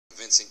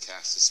sense and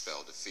cast a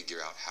spell to figure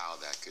out how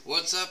that could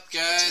What's up,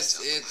 guys?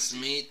 It's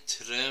me,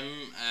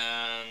 Trim,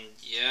 and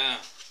yeah.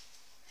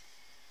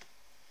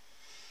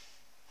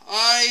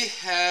 I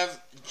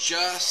have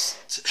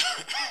just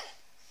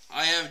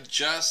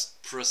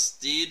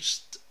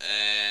prestiged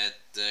at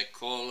the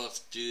Call of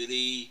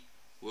Duty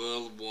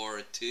World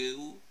War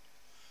II,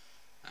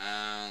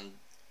 and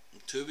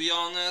to be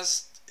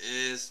honest,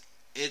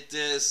 it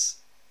is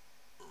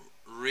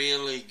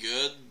really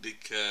good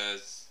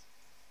because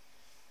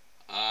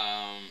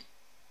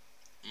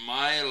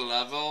my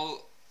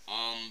level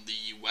on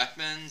the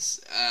weapons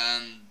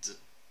and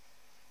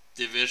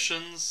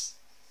divisions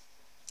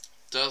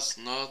does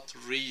not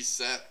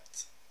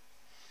reset.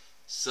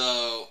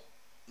 So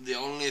the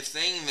only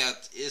thing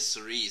that is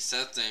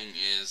resetting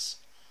is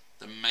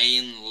the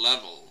main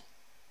level.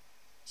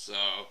 So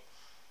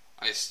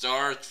I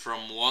start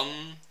from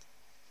 1,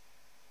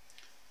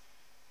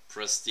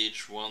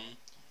 Prestige 1,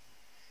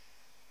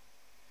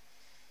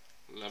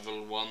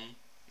 level 1.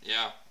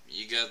 Yeah,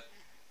 you get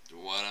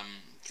what I'm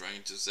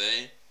trying to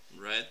say,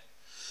 right?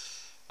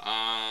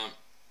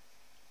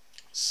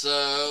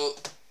 So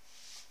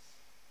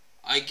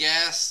I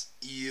guess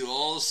you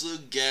also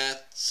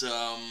get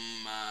some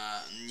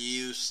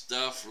new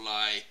stuff,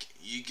 like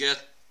you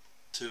get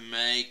to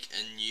make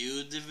a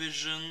new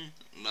division,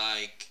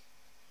 like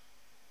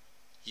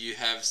you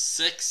have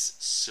 6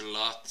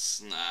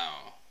 slots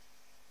now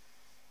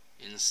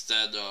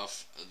instead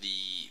of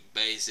the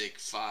basic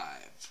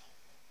 5.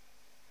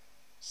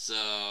 So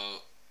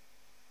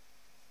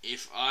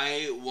if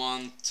I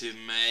want to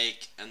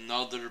make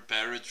another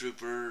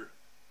paratrooper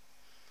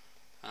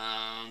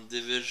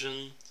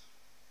division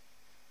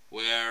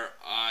where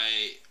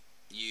I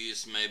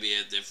use maybe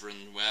a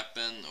different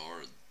weapon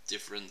or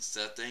different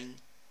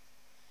setting,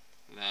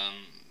 then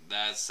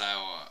that's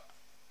how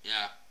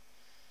yeah,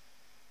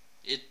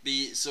 it'd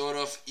be sort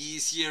of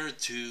easier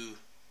to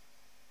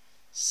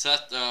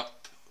set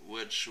up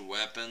which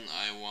weapon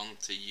I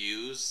want to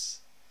use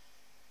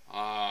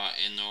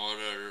in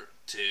order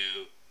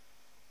to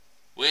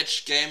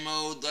which game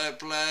mode I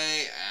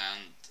play,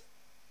 and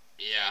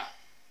yeah.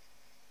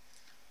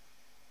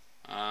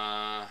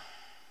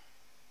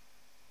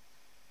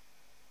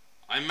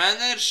 I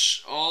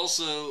managed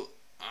also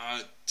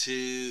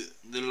to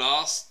the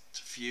last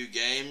few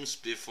games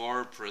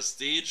before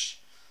Prestige,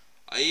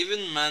 I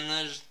even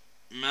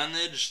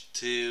managed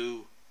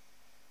to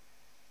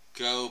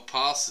go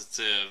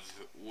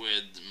positive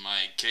with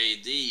my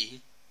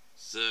KD,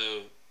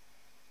 so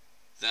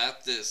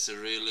that is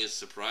really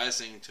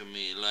surprising to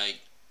me.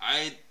 Like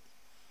I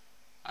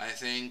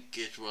think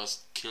it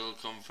was kill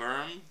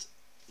confirmed.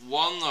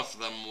 One of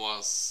them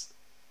was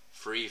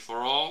free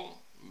for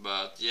all,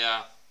 but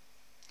yeah,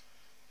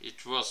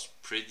 it was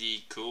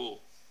pretty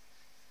cool.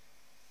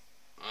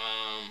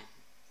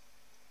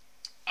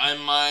 I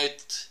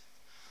might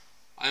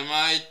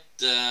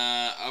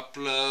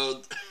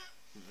upload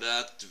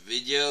that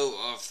video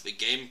of the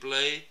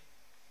gameplay,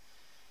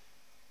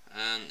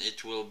 and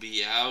it will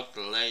be out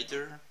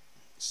later.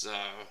 So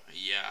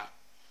yeah.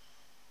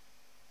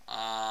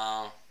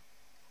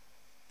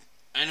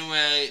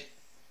 Anyway,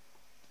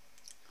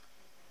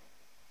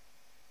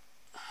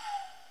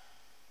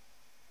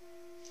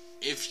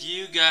 if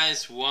you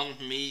guys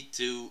want me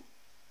to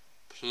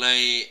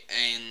play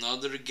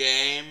another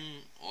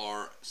game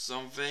or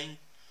something,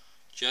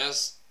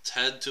 just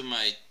head to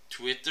my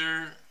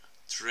Twitter,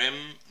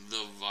 Trim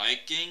the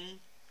Viking,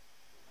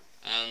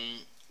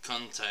 and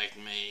contact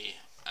me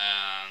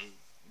and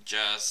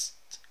just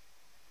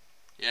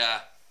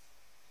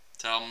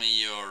tell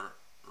me your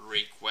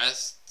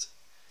request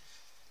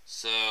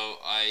so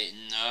I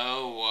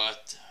know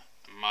what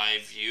my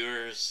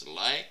viewers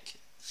like,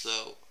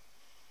 so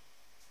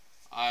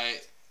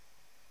I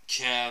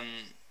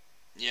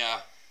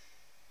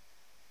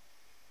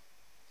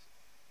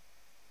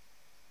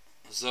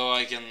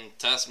can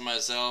test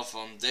myself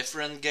on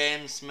different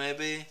games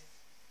maybe.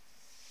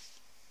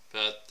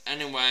 But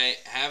anyway,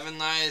 have a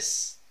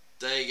nice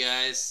day,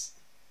 guys.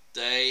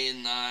 Day,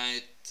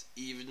 night,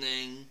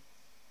 evening.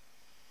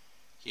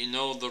 You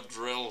know the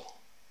drill.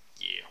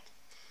 Yeah.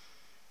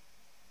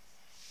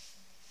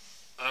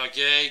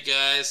 Okay,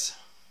 guys.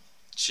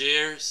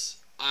 Cheers.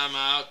 I'm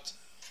out.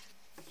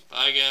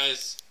 Bye,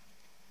 guys.